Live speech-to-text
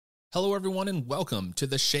Hello, everyone, and welcome to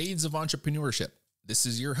the Shades of Entrepreneurship. This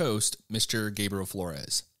is your host, Mr. Gabriel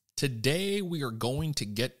Flores. Today, we are going to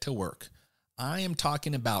get to work. I am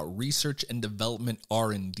talking about research and development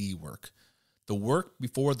R&D work, the work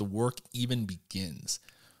before the work even begins.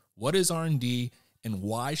 What is R&D, and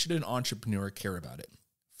why should an entrepreneur care about it?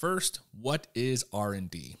 First, what is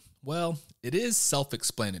R&D? Well, it is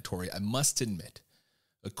self-explanatory, I must admit.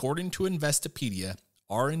 According to Investopedia,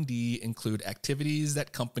 R&D include activities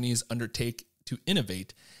that companies undertake to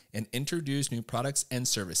innovate and introduce new products and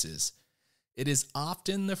services. It is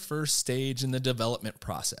often the first stage in the development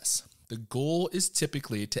process. The goal is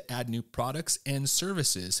typically to add new products and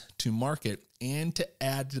services to market and to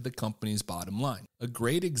add to the company's bottom line. A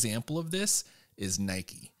great example of this is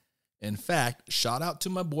Nike. In fact, shout out to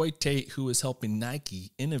my boy Tate, who is helping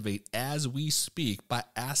Nike innovate as we speak by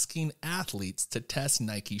asking athletes to test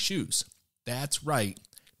Nike shoes. That's right.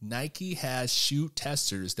 Nike has shoe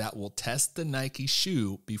testers that will test the Nike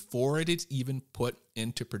shoe before it is even put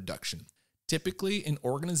into production. Typically, an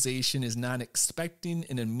organization is not expecting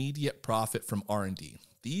an immediate profit from R&D.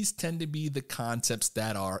 These tend to be the concepts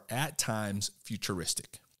that are, at times,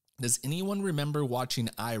 futuristic. Does anyone remember watching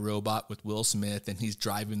iRobot with Will Smith and he's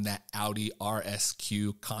driving that Audi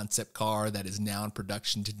RSQ concept car that is now in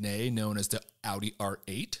production today, known as the Audi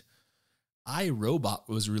R8? iRobot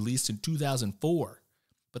was released in 2004,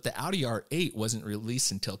 but the Audi R8 wasn't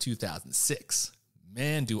released until 2006.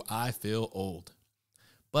 Man, do I feel old.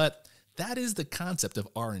 But that is the concept of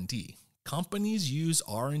R&D. Companies use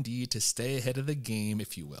R&D to stay ahead of the game,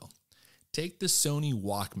 if you will. Take the Sony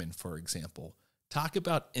Walkman, for example. Talk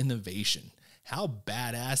about innovation. How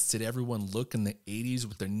badass did everyone look in the 80s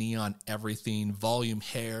with their neon everything, volume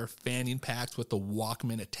hair, fanning packs with the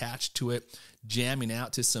Walkman attached to it, jamming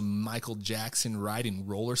out to some Michael Jackson riding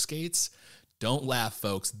roller skates? Don't laugh,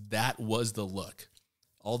 folks. That was the look.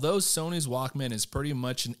 Although Sony's Walkman is pretty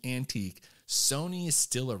much an antique, Sony is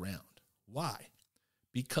still around. Why?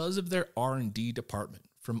 Because of their R&D department.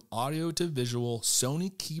 From audio to visual,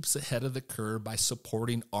 Sony keeps ahead of the curve by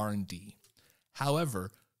supporting R&D.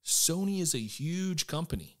 However, Sony is a huge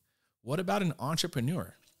company. What about an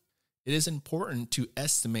entrepreneur? It is important to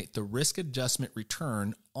estimate the risk adjustment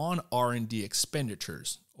return on R&D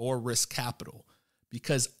expenditures or risk capital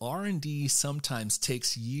because R&D sometimes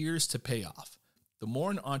takes years to pay off. The more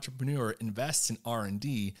an entrepreneur invests in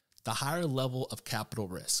R&D, the higher level of capital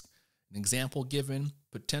risk. An example given,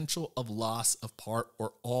 potential of loss of part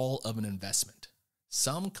or all of an investment.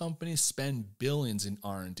 Some companies spend billions in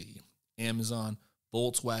R&D. Amazon,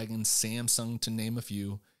 Volkswagen, Samsung, to name a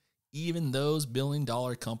few. Even those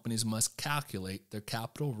billion-dollar companies must calculate their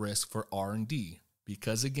capital risk for R&D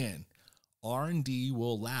because, again, R&D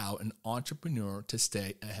will allow an entrepreneur to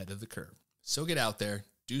stay ahead of the curve. So get out there,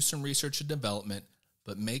 do some research and development,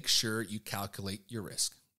 but make sure you calculate your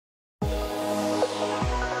risk.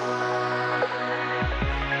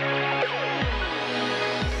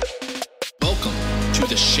 Welcome to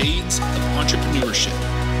the Shades of Entrepreneurship,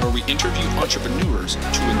 where we interview entrepreneurs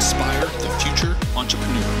to inspire the future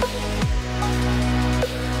entrepreneur.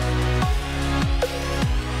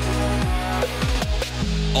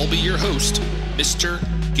 I'll be your host, Mr.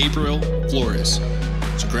 Gabriel Flores.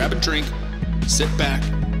 So grab a drink, sit back,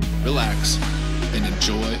 relax, and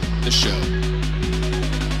enjoy the show.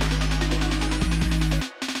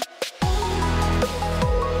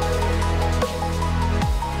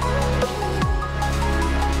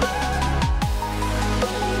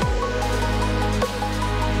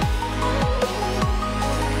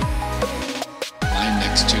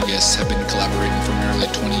 Have been collaborating for nearly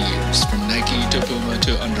 20 years. From Nike to Puma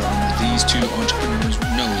to Under Armour, these two entrepreneurs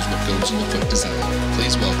knows what goes into foot design.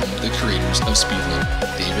 Please welcome the creators of Speedland,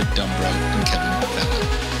 David Dombrow and Kevin Fallon.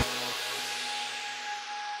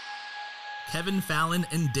 Kevin Fallon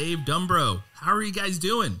and Dave Dombrow. How are you guys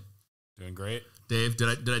doing? Doing great. Dave, did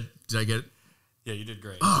I get it? Yeah, you did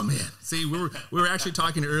great. Oh man, see, we were actually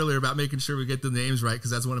talking earlier about making sure we get the names right because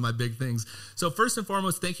that's one of my big things. So first and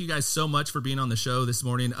foremost, thank you guys so much for being on the show this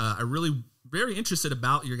morning. I really very interested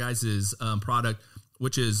about your guys' product,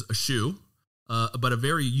 which is a shoe, but a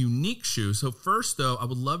very unique shoe. So first, though, I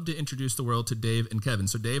would love to introduce the world to Dave and Kevin.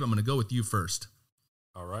 So Dave, I'm going to go with you first.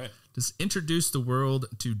 All right. Just introduce the world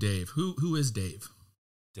to Dave. Who is Dave?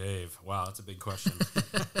 Dave. Wow, that's a big question.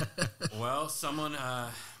 Well,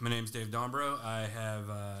 my name's Dave Dombrow. I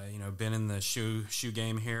have, been in the shoe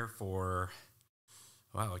game here for,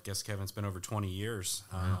 I guess, Kevin, it's been over 20 years.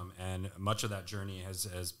 And much of that journey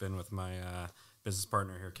has been with my business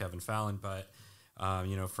partner here, Kevin Fallon. But,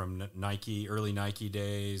 from Nike, early Nike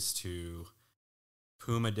days to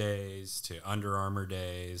Puma days to Under Armour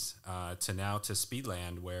days to now to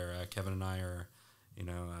Speedland, where Kevin and I are,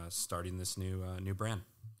 starting this new brand.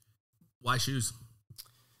 Why shoes?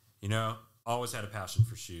 Always had a passion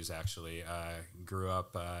for shoes, actually. Grew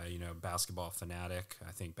up, basketball fanatic.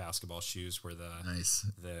 I think basketball shoes were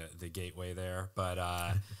the gateway there. But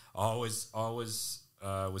always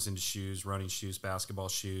was into shoes, running shoes, basketball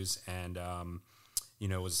shoes, and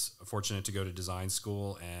was fortunate to go to design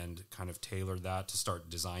school and kind of tailored that to start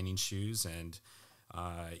designing shoes, and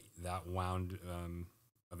that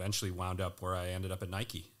eventually wound up where I ended up at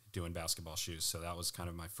Nike doing basketball shoes. So that was kind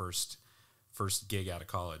of my first gig out of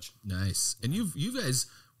college. Nice. And you guys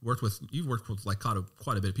worked with like quite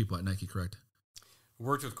a bit of people at Nike, correct?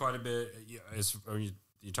 Worked with quite a bit.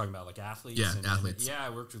 You're talking about like athletes? Yeah, athletes. I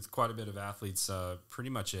worked with quite a bit of athletes, pretty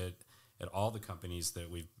much at all the companies that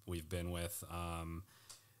we've been with.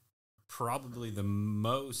 Probably the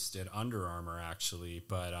most at Under Armour, actually.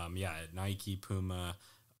 But at Nike, Puma,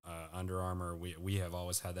 Under Armour, we have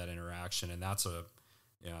always had that interaction, and that's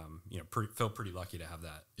feel pretty lucky to have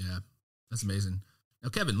that. Yeah, that's amazing. Now,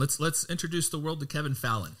 Kevin, let's introduce the world to Kevin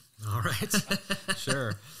Fallon. All right,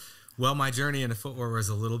 sure. Well, my journey into footwear was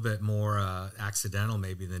a little bit more accidental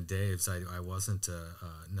maybe than Dave's. I wasn't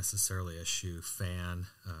necessarily a shoe fan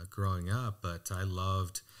growing up, but I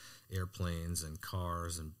loved airplanes and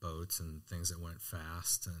cars and boats and things that went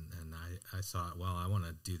fast. And I thought, well, I want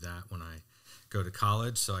to do that when I go to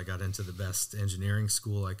college. So I got into the best engineering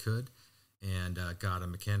school I could and got a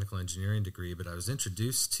mechanical engineering degree. But I was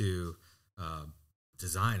introduced to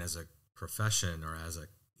design as a profession or as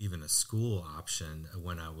even a school option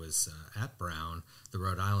when I was at Brown. The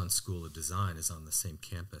Rhode Island School of Design is on the same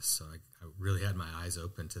campus, so I really had my eyes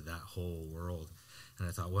open to that whole world. And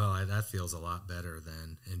I thought, well, that feels a lot better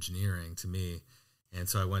than engineering to me. And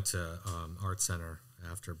so I went to Art Center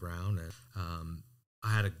after Brown, and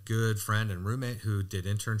I had a good friend and roommate who did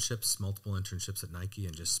multiple internships at Nike,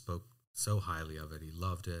 and just spoke so highly of it. He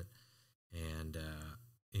loved it, and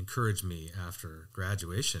encouraged me after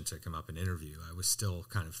graduation to come up and interview. I was still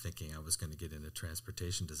kind of thinking I was going to get into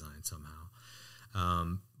transportation design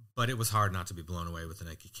somehow. But it was hard not to be blown away with the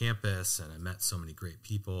Nike campus, and I met so many great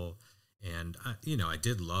people. And, I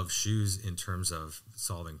did love shoes in terms of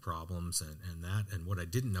solving problems and that. And what I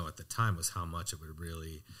didn't know at the time was how much it would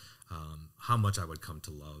really, how much I would come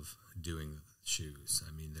to love doing shoes.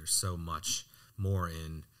 I mean, there's so much more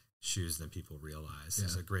in shoes than people realize. Yeah.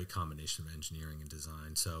 It's a great combination of engineering and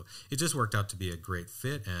design. So it just worked out to be a great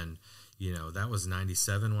fit. And, that was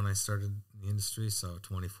 97 when I started the industry. So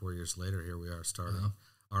 24 years later, here we are starting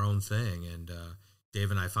our own thing. And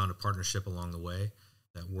Dave and I found a partnership along the way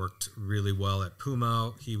that worked really well at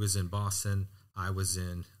Puma. He was in Boston. I was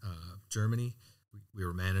in Germany. We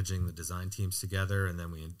were managing the design teams together, and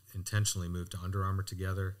then we intentionally moved to Under Armour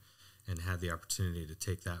together and had the opportunity to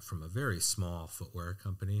take that from a very small footwear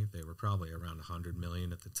company. They were probably around $100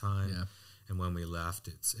 million at the time. Yeah. And when we left,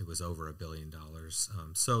 it was over $1 billion.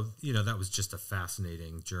 So, that was just a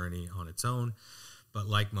fascinating journey on its own. But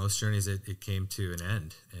like most journeys, it came to an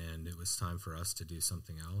end, and it was time for us to do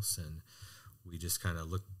something else. And we just kind of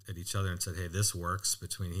looked at each other and said, hey, this works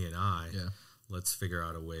between he and I. Yeah. Let's figure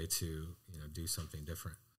out a way to, do something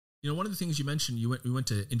different. One of the things you mentioned, we went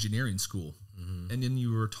to engineering school, mm-hmm. and then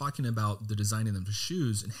you were talking about the designing of the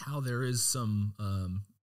shoes and how there is some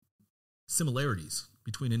similarities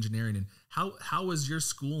between engineering. And how was your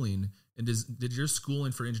schooling, and did your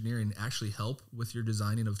schooling for engineering actually help with your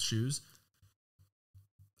designing of shoes?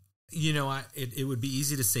 It would be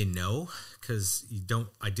easy to say no, because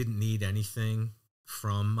I didn't need anything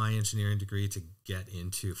from my engineering degree to get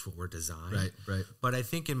into footwear design. Right. But I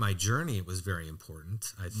think in my journey, it was very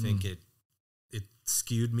important. I think it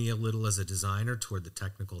skewed me a little as a designer toward the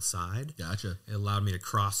technical side. Gotcha. It allowed me to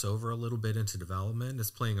cross over a little bit into development. It's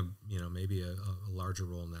playing maybe a larger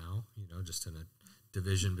role now, just in a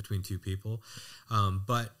division between two people.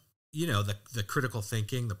 But the critical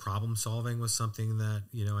thinking, the problem solving was something that,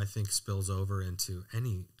 I think spills over into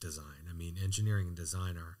any design. I mean, engineering and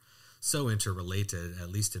design are so interrelated, at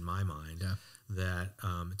least in my mind, that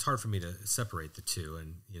it's hard for me to separate the two.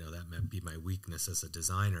 And, that might be my weakness as a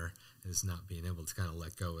designer, is not being able to kind of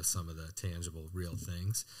let go of some of the tangible, real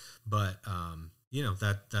things. But,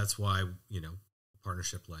 that's why, a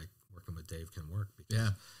partnership like working with Dave can work,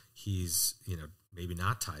 because he's, maybe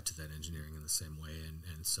not tied to that engineering in the same way.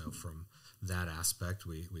 And so from that aspect,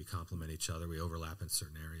 we complement each other. We overlap in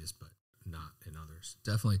certain areas, but not in others.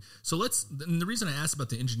 Definitely. So and the reason I asked about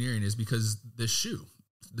the engineering is because the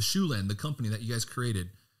Shoeland, the company that you guys created,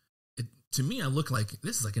 to me, I look like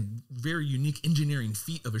this is like a very unique engineering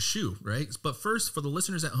feat of a shoe, right? But first, for the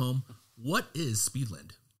listeners at home, What is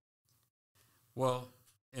Speedland? Well,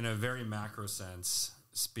 in a very macro sense,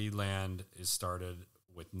 Speedland is started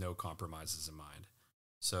with no compromises in mind.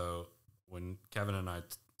 So when Kevin and I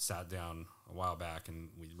sat down a while back and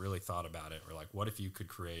we really thought about it, we're like, what if you could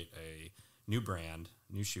create a new brand,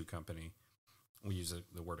 new shoe company? We use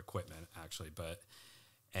the word equipment actually,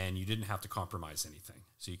 and you didn't have to compromise anything.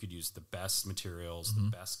 So you could use the best materials, the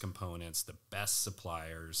best components, the best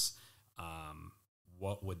suppliers.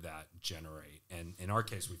 What would that generate? And in our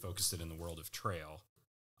case, we focused it in the world of trail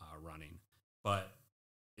running, but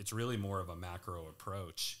it's really more of a macro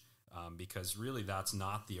approach because really that's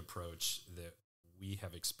not the approach that we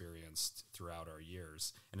have experienced throughout our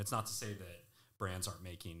years. And it's not to say that brands aren't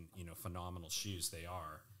making, phenomenal shoes. They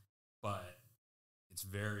are, but it's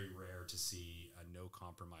very rare to see a no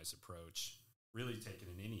compromise approach really taken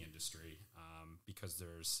in any industry because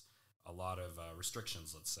there's a lot of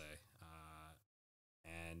restrictions, let's say.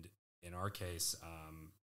 And in our case,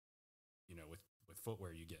 with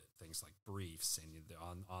footwear, you get things like briefs, and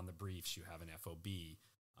on the briefs you have an FOB,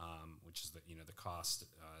 which is the cost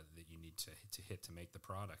that you need to hit to make the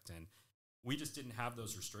product. And we just didn't have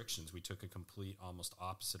those restrictions. We took a complete, almost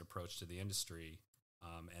opposite approach to the industry,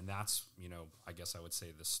 and that's I guess I would say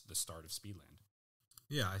the start of Speedland.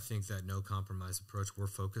 Yeah, I think that no compromise approach. We're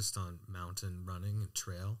focused on mountain running and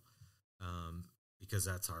trail because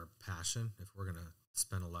that's our passion. If we're gonna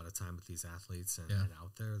spend a lot of time with these athletes and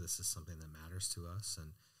out there, this is something that matters to us.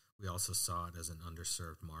 And we also saw it as an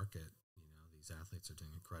underserved market. These athletes are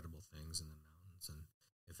doing incredible things in the mountains, and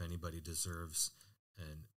if anybody deserves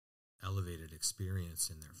an elevated experience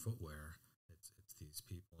in their footwear, it's these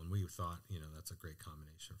people. And we thought, that's a great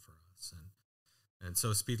combination for us. And so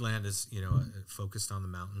Speedland is, focused on the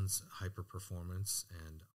mountains, hyper performance,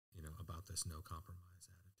 and about this no compromise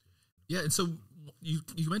attitude. Yeah, and so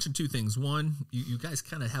you mentioned two things. One, you guys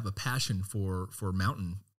kind of have a passion for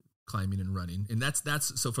mountain climbing and running, and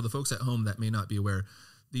that's so for the folks at home that may not be aware,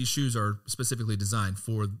 these shoes are specifically designed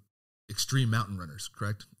for extreme mountain runners,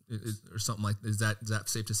 correct? Or something like is that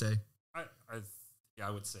safe to say? I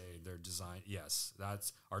would say they're designed. Yes,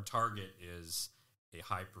 that's our target is a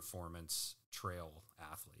high performance trail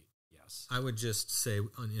athlete. Yes, I would just say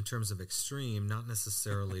in terms of extreme, not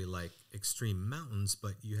necessarily like extreme mountains,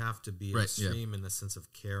 but you have to be extreme in the sense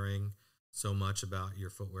of caring so much about your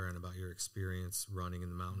footwear and about your experience running in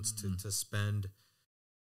the mountains to spend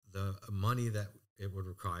the money that it would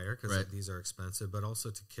require because these are expensive, but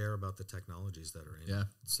also to care about the technologies that are in it.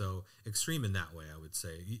 So extreme in that way, I would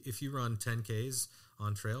say. If you run 10Ks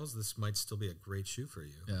on trails, this might still be a great shoe for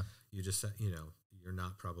you. Yeah. You just, you're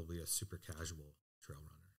not probably a super casual trail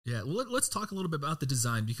runner. Yeah. Well, let's talk a little bit about the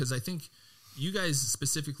design because I think you guys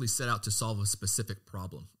specifically set out to solve a specific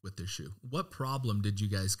problem with this shoe. What problem did you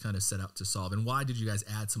guys kind of set out to solve, and why did you guys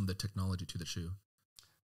add some of the technology to the shoe?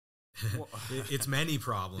 Well, it's many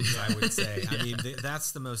problems, I would say. I mean,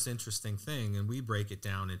 that's the most interesting thing, and we break it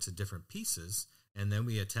down into different pieces, and then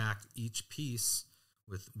we attack each piece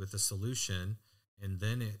with a solution, and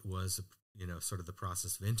then it was, sort of the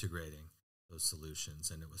process of integrating those solutions,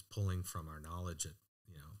 and it was pulling from our knowledge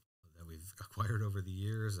that we've acquired over the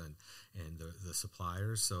years and the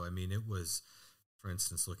suppliers. So, I mean, it was, for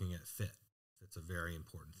instance, looking at fit. It's a very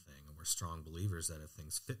important thing, and we're strong believers that if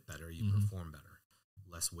things fit better, you perform better.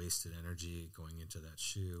 Less wasted energy going into that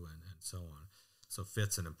shoe and so on. So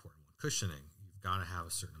fit's an important one. Cushioning. You've got to have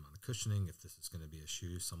a certain amount of cushioning. If this is going to be a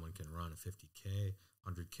shoe someone can run a 50K,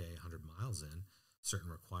 100K, 100 miles in,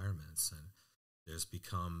 certain requirements. And there's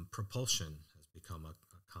become, propulsion has become a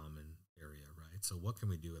common area, right? So what can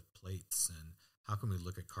we do with plates, and how can we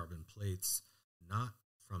look at carbon plates, not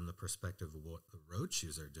from the perspective of what the road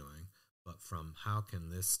shoes are doing, but from how can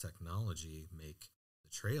this technology make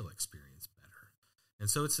the trail experience better? And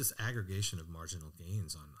so it's this aggregation of marginal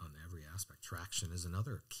gains on every aspect. Traction is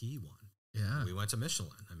another key one. Yeah. We went to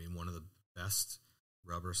Michelin. I mean, one of the best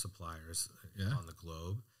rubber suppliers on the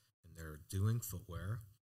globe, and they're doing footwear.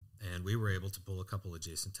 And we were able to pull a couple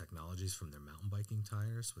adjacent technologies from their mountain biking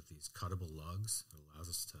tires with these cuttable lugs. It allows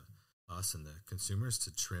us and the consumers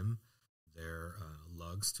to trim their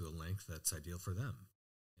lugs to a length that's ideal for them.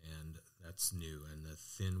 And that's new. And the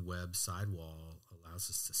thin web sidewall allows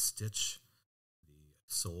us to stitch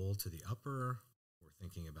sole to the upper. We're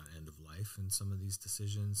thinking about end of life in some of these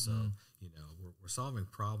decisions. So, we're solving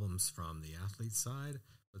problems from the athlete side,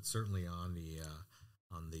 but certainly on the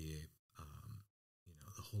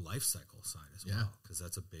whole life cycle side as well, because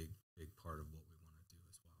that's a big part of what we want to do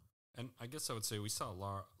as well. And I guess I would say we saw a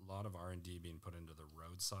lot of R&D being put into the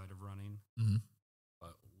road side of running,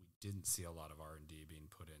 but we didn't see a lot of R&D being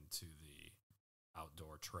put into the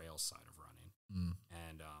outdoor trail side of running. Mm.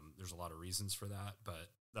 And there's a lot of reasons for that,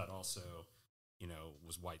 but that also,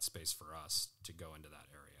 was white space for us to go into that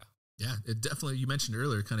area. Yeah, it definitely, you mentioned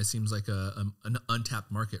earlier, it kind of seems like an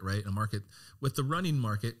untapped market, right? A market with the running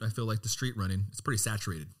market, I feel like the street running, it's pretty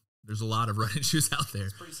saturated. There's a lot of running shoes out there.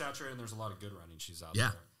 It's pretty saturated, and there's a lot of good running shoes out Yeah.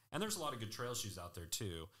 there. And there's a lot of good trail shoes out there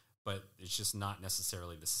too, but it's just not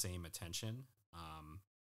necessarily the same attention.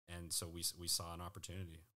 And so we saw an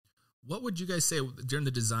opportunity. What would you guys say during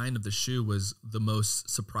the design of the shoe was the most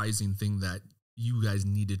surprising thing that you guys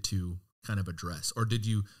needed to kind of address? Or did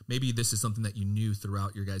you, maybe this is something that you knew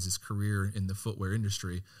throughout your guys' career in the footwear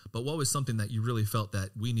industry, but what was something that you really felt that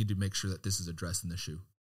we need to make sure that this is addressed in the shoe?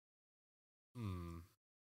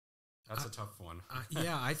 That's a tough one.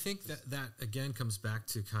 Yeah, I think that again comes back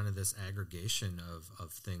to kind of this aggregation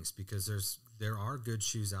of things, because there are good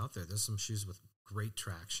shoes out there. There's some shoes with great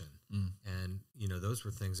traction. And, those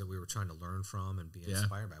were things that we were trying to learn from and be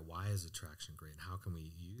inspired by. Why is the traction great? And how can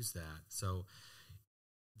we use that? So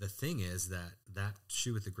the thing is that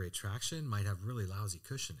shoe with the great traction might have really lousy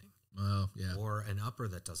cushioning. Oh, yeah. Or an upper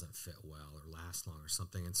that doesn't fit well or last long or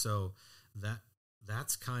something. And so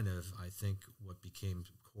that's kind of, I think, what became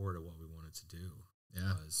core to what we wanted to do.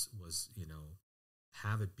 Yeah. was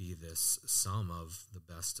have it be this sum of the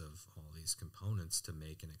best of all these components to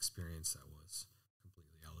make an experience that was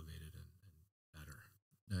completely elevated and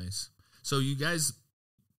better. Nice. So you guys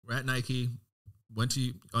were at Nike, went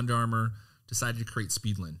to Under Armour, decided to create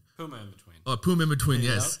Speedland. Puma in between. Oh, Puma in between,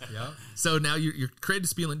 yes. Yep. So now you're created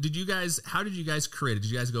Speedland. How did you guys create it?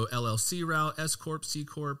 Did you guys go LLC route, S Corp, C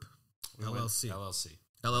Corp? LLC.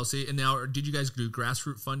 LLC. And now, did you guys do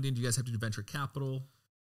grassroots funding? Do you guys have to do venture capital?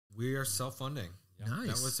 We are self-funding. Nice.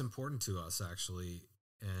 That was important to us, actually.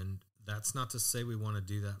 And that's not to say we want to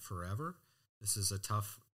do that forever. This is a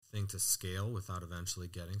tough thing to scale without eventually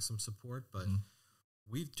getting some support. But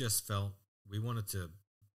we've just felt we wanted to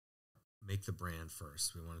make the brand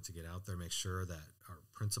first. We wanted to get out there, make sure that our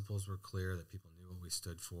principles were clear, that people knew what we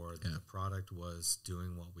stood for, that the product was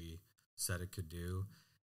doing what we said it could do.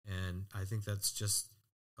 And I think that's just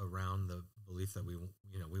around the belief that we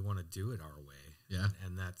want to do it our way. Yeah.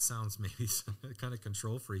 And that sounds maybe kind of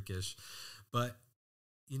control freakish, but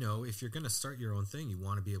if you're going to start your own thing, you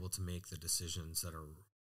want to be able to make the decisions that are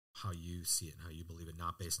how you see it and how you believe it,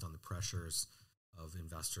 not based on the pressures of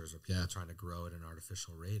investors or people trying to grow at an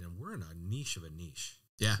artificial rate. And we're in a niche of a niche.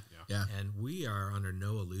 Yeah. And we are under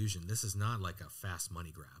no illusion. This is not like a fast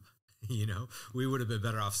money grab. We would have been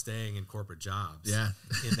better off staying in corporate jobs. Yeah.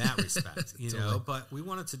 In that respect, but we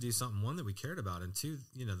wanted to do something, one, that we cared about, and two,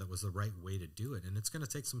 that was the right way to do it. And it's going to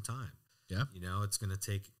take some time. Yeah. It's going to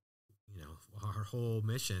take, our whole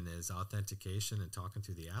mission is authentication and talking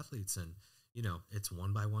to the athletes, and, it's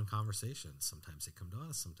one-by-one conversations. Sometimes they come to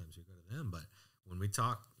us, sometimes we go to them. But when we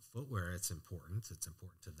talk footwear, it's important. It's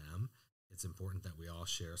important to them. It's important that we all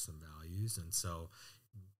share some values. And so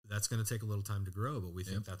that's going to take a little time to grow, but we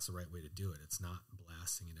think that's the right way to do it. It's not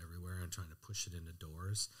blasting it everywhere and trying to push it into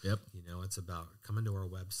doors. Yep. It's about coming to our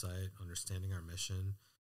website, understanding our mission,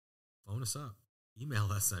 phone us up,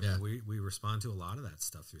 email us. I mean, we respond to a lot of that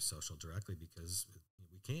stuff through social directly because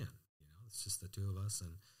we can. It's just the two of us,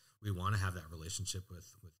 and we want to have that relationship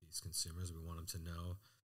with these consumers. We want them to know,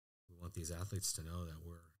 we want these athletes to know that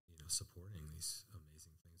we're supporting these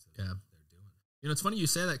amazing things that they're doing. It's funny you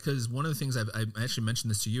say that, because one of the things I actually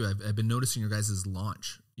mentioned this to you. I've been noticing your guys'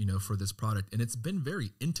 launch, for this product, and it's been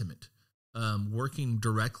very intimate, working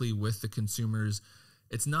directly with the consumers.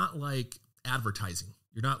 It's not like advertising.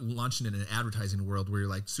 You're not launching in an advertising world where you're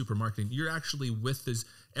like super marketing. You're actually with this.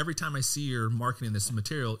 Every time I see you're marketing this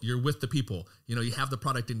material, you're with the people. You have the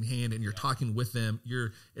product in hand and you're talking with them.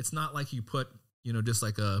 It's not like you put, just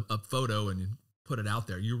like a photo and you put it out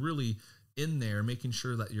there. You're really in there making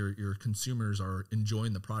sure that your consumers are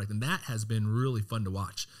enjoying the product. And that has been really fun to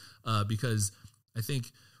watch, because I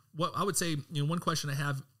think what I would say, one question I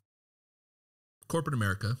have, corporate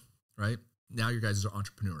America, right? Now your guys are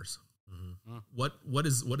entrepreneurs. Mm-hmm. What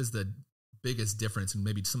is the biggest difference and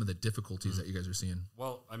maybe some of the difficulties that you guys are seeing?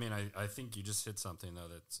 Well, I mean, I think you just hit something though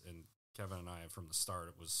and Kevin and I from the start,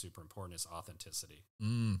 it was super important, is authenticity.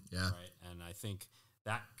 Yeah. Right. And I think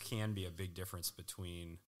that can be a big difference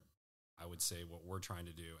between, I would say, what we're trying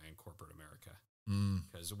to do and corporate America,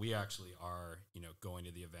 because we actually are, going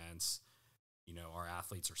to the events, our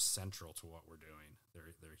athletes are central to what we're doing.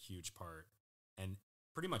 They're a huge part, and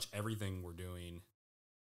pretty much everything we're doing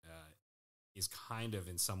is kind of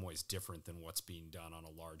in some ways different than what's being done on a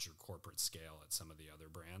larger corporate scale at some of the other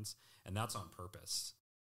brands. And that's on purpose.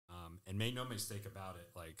 And make no mistake about it.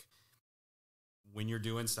 Like, when you're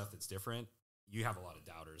doing stuff that's different, you have a lot of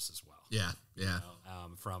doubters as well. Yeah. Yeah.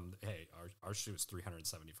 From, hey, our shoe is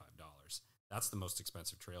 $375. That's the most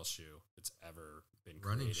expensive trail shoe that's ever been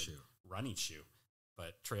created. Running shoe,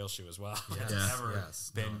 but trail shoe as well. Yes. That's ever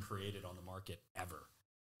been created on the market ever.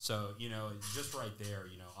 So, just right there,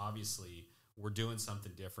 obviously we're doing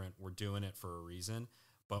something different. We're doing it for a reason,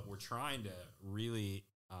 but we're trying to really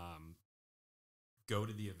go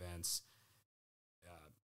to the events,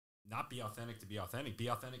 not be authentic to be authentic. Be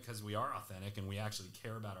authentic because we are authentic and we actually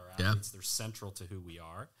care about our athletes. They're central to who we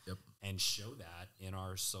are. Yep. And show that in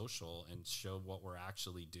our social and show what we're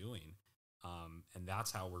actually doing. And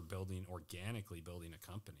that's how we're organically building a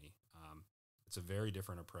company. It's a very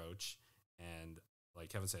different approach. And like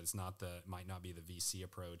Kevin said, it might not be the VC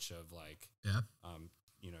approach of like,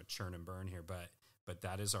 churn and burn here, but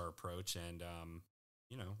that is our approach. And,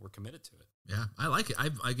 we're committed to it. Yeah. I like it.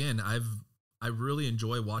 I really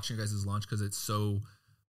enjoy watching your guys' launch because it's so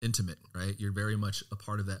intimate, right? You're very much a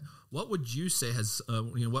part of that. What would you say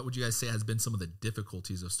what would you guys say has been some of the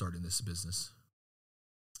difficulties of starting this business?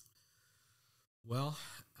 Well,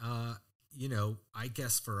 I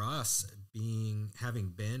guess for us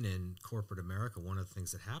having been in corporate America, one of the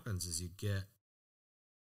things that happens is you get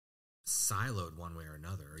siloed one way or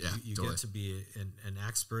another. Yeah, you totally. get to be an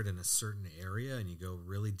expert in a certain area and you go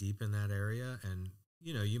really deep in that area, and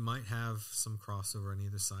you might have some crossover on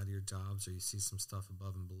either side of your jobs, or you see some stuff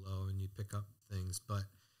above and below and you pick up things. But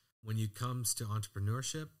when it comes to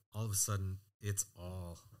entrepreneurship, all of a sudden it's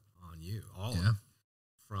all on you. All of it.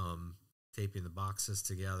 From taping the boxes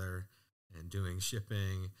together and doing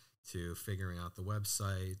shipping to figuring out the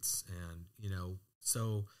websites. And,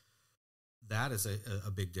 so that is a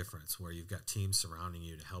big difference where you've got teams surrounding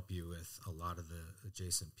you to help you with a lot of the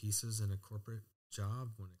adjacent pieces in a corporate job.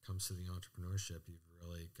 When it comes to the entrepreneurship, you've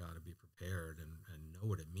really got to be prepared and know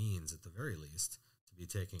what it means at the very least to be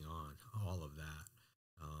taking on all of that.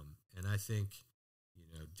 And I think,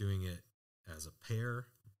 doing it as a pair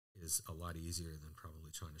is a lot easier than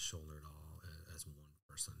probably trying to shoulder it all as one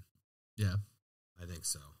person. Yeah. I think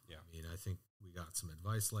so. Yeah. I think we got some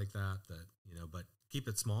advice like that, but keep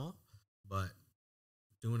it small, but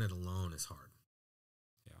doing it alone is hard.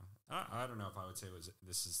 Yeah. I don't know if I would say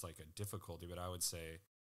this is like a difficulty, but I would say,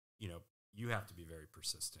 you have to be very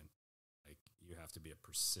persistent. Like you have to be a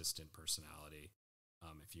persistent personality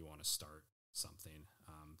if you want to start something.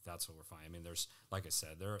 That's what we're finding. There's, like I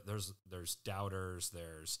said, there's doubters,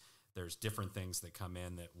 there's different things that come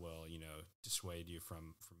in that will, dissuade you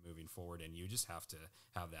from moving forward. And you just have to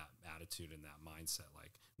have that attitude and that mindset.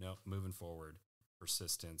 Like, no, moving forward,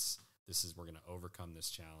 persistence. We're going to overcome this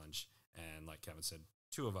challenge. And like Kevin said,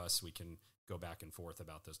 two of us, we can go back and forth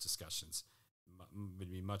about those discussions. It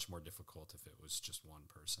would be much more difficult if it was just one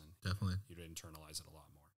person. Definitely. You'd internalize it a lot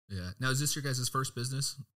more. Yeah. Now, is this your guys' first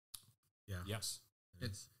business? Yeah. Yes.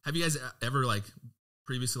 Have you guys ever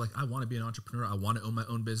previously I want to be an entrepreneur, I want to own my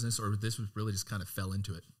own business, or this was really just kind of fell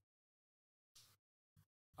into it?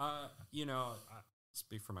 I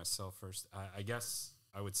speak for myself first. I guess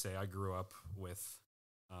I would say I grew up with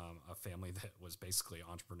a family that was basically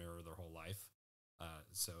entrepreneur their whole life.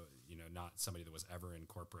 So, not somebody that was ever in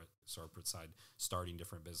corporate side, starting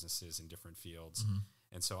different businesses in different fields. Mm-hmm.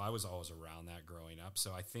 And so I was always around that growing up.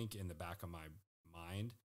 So I think in the back of my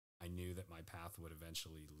mind, I knew that my path would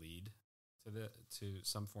eventually lead to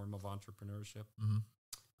some form of entrepreneurship. Mm-hmm.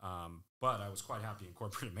 But I was quite happy in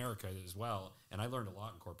corporate America as well. And I learned a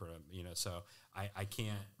lot in corporate, so I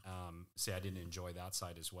can't say I didn't enjoy that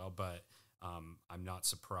side as well, but I'm not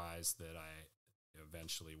surprised that I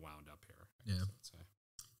eventually wound up here. I guess I'd say.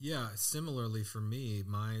 Yeah. Similarly for me,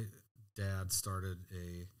 my dad started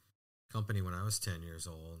a company when I was 10 years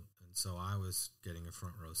old. And so I was getting a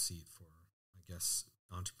front row seat for, I guess,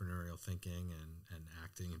 entrepreneurial thinking and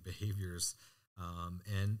acting and behaviors.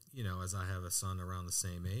 And, as I have a son around the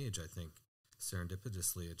same age, I think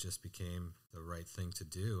serendipitously it just became the right thing to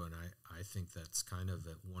do. And I think that's kind of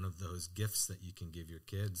one of those gifts that you can give your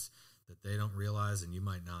kids that they don't realize, and you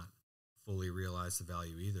might not fully realize the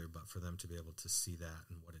value either, but for them to be able to see that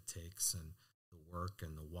and what it takes and the work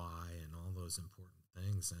and the why and all those important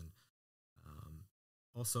things. And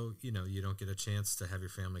also, you don't get a chance to have your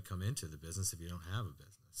family come into the business if you don't have a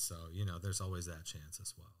business. So, there's always that chance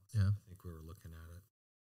as well. So Yeah. I think we were looking at it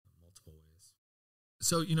in multiple ways.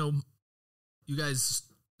 So, you guys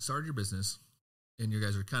started your business and you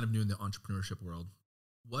guys are kind of new in the entrepreneurship world.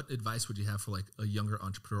 What advice would you have for a younger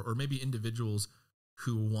entrepreneur, or maybe individuals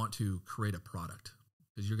who want to create a product?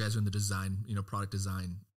 Because you guys are in the design, product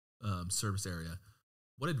design service area.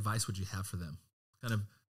 What advice would you have for them? Kind of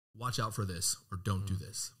watch out for this or don't do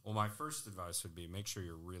this? Well, my first advice would be make sure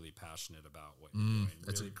you're really passionate about what you're doing.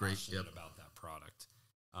 That's really a great, passionate about that product.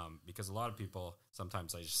 Because a lot of people,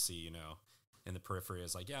 sometimes I just see, in the periphery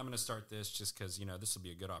is like, yeah, I'm going to start this just because, this will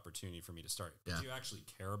be a good opportunity for me to start. But do you actually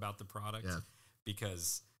care about the product? Yeah.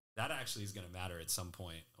 Because that actually is going to matter at some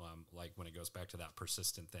point, like when it goes back to that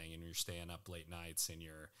persistent thing and you're staying up late nights and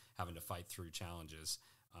you're having to fight through challenges.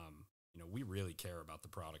 We really care about the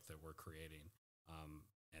product that we're creating,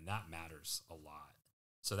 and that matters a lot.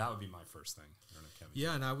 So that would be my first thing. I don't know, Kevin.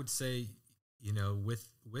 Yeah, and I would say,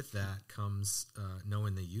 with that comes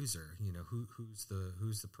knowing the user. Who's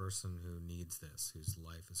the person who needs this, whose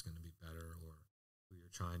life is going to be better, or who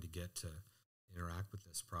you're trying to get to interact with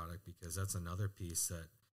this product, because that's another piece that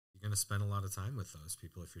you're going to spend a lot of time with those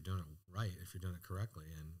people if you're doing it right, if you're doing it correctly,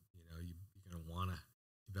 and you're going to want to.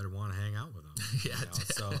 You better want to hang out with them. Yeah.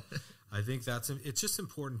 So I think it's just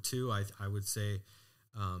important too. I would say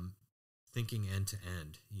thinking end to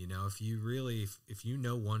end. If you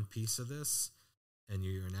know one piece of this and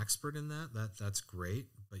you're an expert in that's great.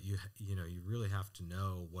 But you really have to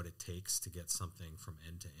know what it takes to get something from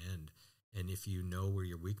end to end. And if you know where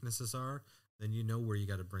your weaknesses are, then you know where you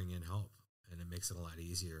got to bring in help, and it makes it a lot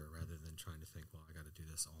easier rather than trying to think, well, I got to do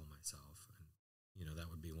this all myself. And that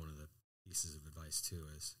would be one of the pieces of advice too,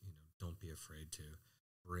 is don't be afraid to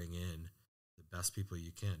bring in the best people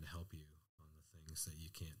you can to help you on the things that you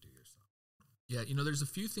can't do yourself. Yeah, there's a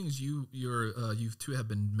few things you two have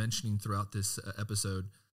been mentioning throughout this episode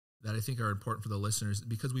that I think are important for the listeners,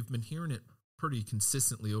 because we've been hearing it pretty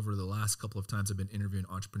consistently over the last couple of times I've been interviewing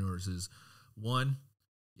entrepreneurs. Is one,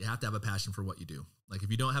 you have to have a passion for what you do. Like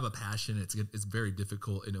if you don't have a passion, it's very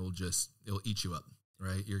difficult, and it'll eat you up,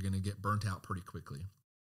 right? You're going to get burnt out pretty quickly.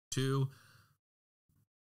 Two,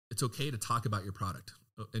 it's okay to talk about your product,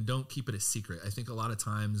 and don't keep it a secret. I think a lot of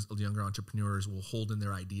times younger entrepreneurs will hold in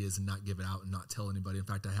their ideas and not give it out and not tell anybody. In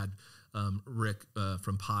fact, I had Rick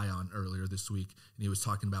from Pi on earlier this week, and he was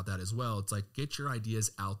talking about that as well. It's like, get your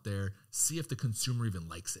ideas out there, see if the consumer even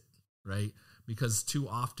likes it, right? Because too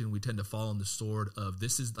often we tend to fall on the sword of,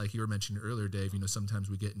 this is like you were mentioning earlier, Dave, sometimes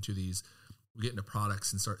we get into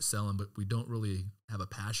products and start selling, but we don't really have a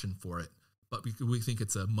passion for it. But we think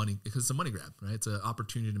it's a money grab, right? It's an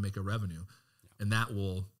opportunity to make a revenue, and that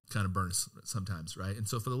will kind of burn us sometimes, right? And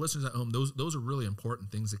so for the listeners at home, those are really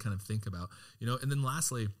important things to kind of think about, And then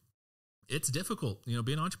lastly, it's difficult. Being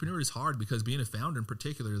an entrepreneur is hard, because being a founder in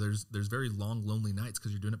particular, there's very long, lonely nights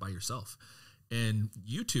because you're doing it by yourself, and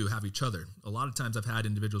you two have each other. A lot of times I've had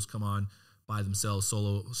individuals come on by themselves,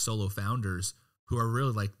 solo founders, who are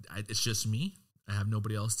really like, it's just me. I have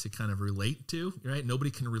nobody else to kind of relate to, right? Nobody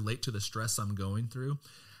can relate to the stress I'm going through.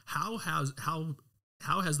 How has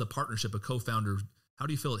the partnership, a co-founder, how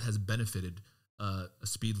do you feel it has benefited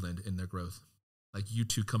Speedland in their growth? Like you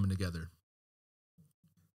two coming together?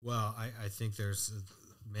 Well, I think there's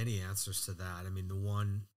many answers to that. I mean, the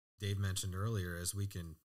one Dave mentioned earlier is we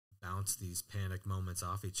can bounce these panic moments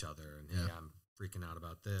off each other, and hey, I'm freaking out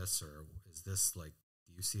about this, or is this like,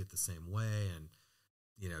 do you see it the same way? And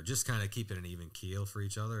just kind of keeping an even keel for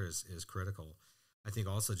each other is critical. I think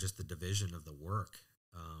also just the division of the work.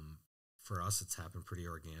 For us, it's happened pretty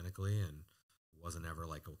organically, and wasn't ever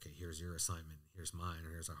like, okay, here's your assignment, here's mine,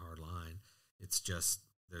 or here's a hard line. It's just,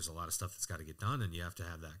 there's a lot of stuff that's got to get done, and you have to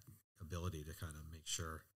have that ability to kind of make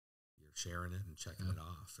sure you're sharing it and checking it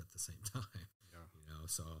off at the same time.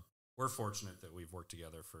 So we're fortunate that we've worked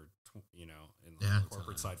together for, in the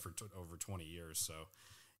corporate side for over 20 years. So,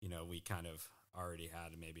 we kind of already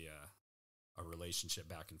had maybe a relationship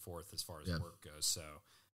back and forth as far as work goes. So,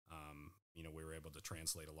 we were able to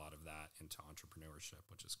translate a lot of that into entrepreneurship,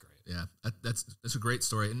 which is great. Yeah, that's a great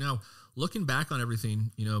story. And now looking back on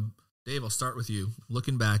everything, Dave, I'll start with you.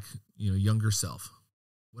 Looking back, younger self,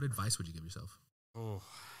 what advice would you give yourself? Oh,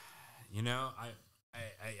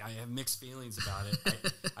 I have mixed feelings about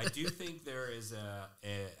it. I do think there is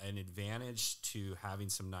an advantage to having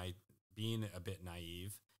being a bit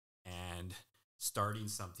naive and starting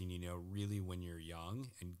something, really when you're young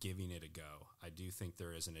and giving it a go. I do think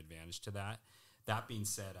there is an advantage to that. That being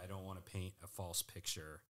said, I don't want to paint a false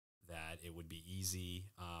picture that it would be easy.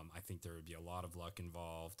 I think there would be a lot of luck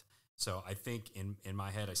involved. So I think in my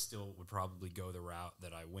head, I still would probably go the route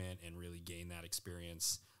that I went and really gain that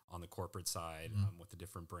experience on the corporate side with the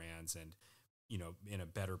different brands, and, in a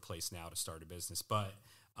better place now to start a business. But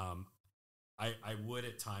I would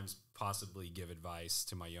at times possibly give advice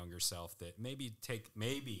to my younger self that maybe take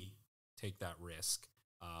that risk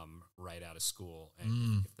right out of school,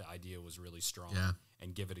 and if the idea was really strong,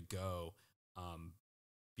 and give it a go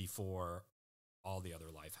before all the other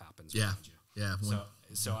life happens Yeah. around you. Yeah.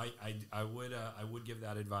 So I would give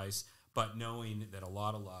that advice, but knowing that a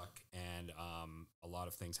lot of luck and a lot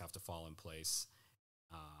of things have to fall in place,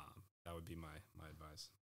 that would be my advice.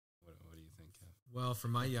 What do you think, Kev? Well, for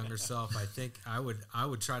my younger self, I think I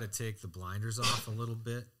would try to take the blinders off a little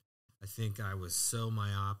bit. I think I was so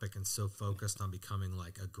myopic and so focused on becoming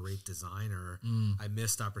like a great designer. I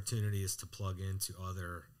missed opportunities to plug into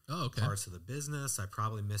other parts of the business. I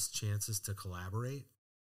probably missed chances to collaborate.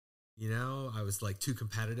 You know, I was like too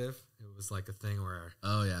competitive. It was like a thing where,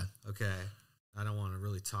 okay, I don't want to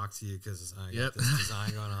really talk to you because I got this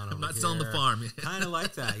design going on. I'm not selling the farm. Kind of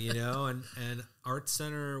like that, you know. And Art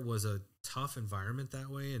Center was a tough environment that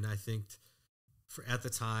way. And I think at the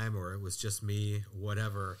time, or it was just me,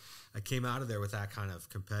 whatever, I came out of there with that kind of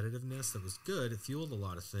competitiveness that was good. It fueled a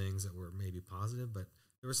lot of things that were maybe positive, but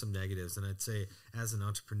there were some negatives. And I'd say as an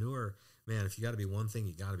entrepreneur, man, if you got to be one thing,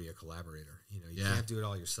 you got to be a collaborator. You know, you can't do it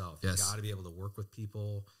all yourself. You got to be able to work with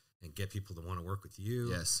people and get people to want to work with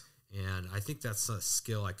you. Yes. And I think that's a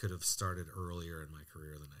skill I could have started earlier in my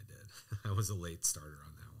career than I did. I was a late starter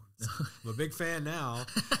on that one. So I'm a big fan now.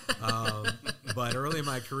 But early in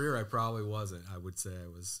my career, I probably wasn't. I would say I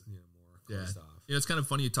was, more closed off. You know, it's kind of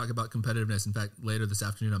funny you talk about competitiveness. In fact, later this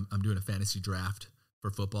afternoon, I'm doing a fantasy draft for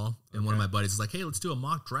football. And one of my buddies is like, hey, let's do a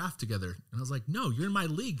mock draft together. And I was like, no, you're in my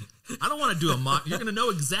league. I don't want to do a mock. You're going to know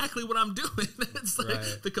exactly what I'm doing. It's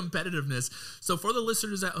like the competitiveness. So for the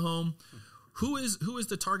listeners at home, who is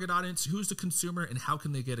the target audience? Who's the consumer, and how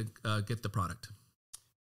can they get the product?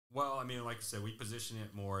 Well, I mean, like I said, we position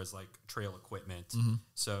it more as like trail equipment.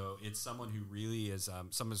 So it's someone who really is,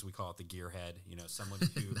 sometimes we call it the gearhead, someone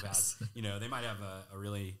who has, they might have a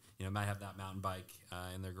really, might have that mountain bike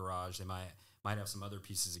in their garage. They might have some other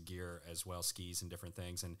pieces of gear as well, skis and different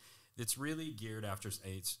things. And it's really geared after,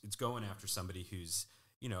 it's going after somebody who's,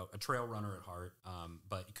 a trail runner at heart,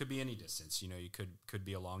 but it could be any distance. You could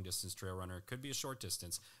be a long distance trail runner. It could be a short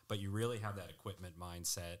distance, but you really have that equipment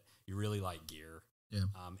mindset. You really like gear. Yeah.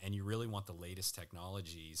 And you really want the latest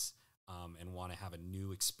technologies and want to have a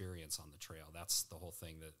new experience on the trail. That's the whole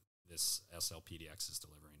thing that this SLPDX is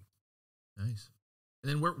delivering. Nice.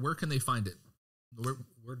 And then where can they find it?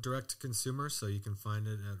 We're direct to consumer, so you can find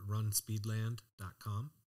it at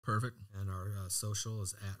runspeedland.com. Perfect. And our social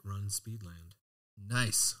is at runspeedland.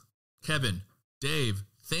 Nice. Kevin, Dave,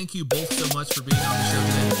 thank you both so much for being on the show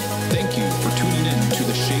today. Thank you for tuning in to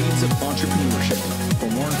the Shades of Entrepreneurship. For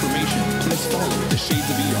more information, please follow the Shades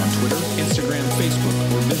of E on Twitter, Instagram,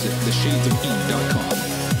 Facebook, or visit theshadesofE.com.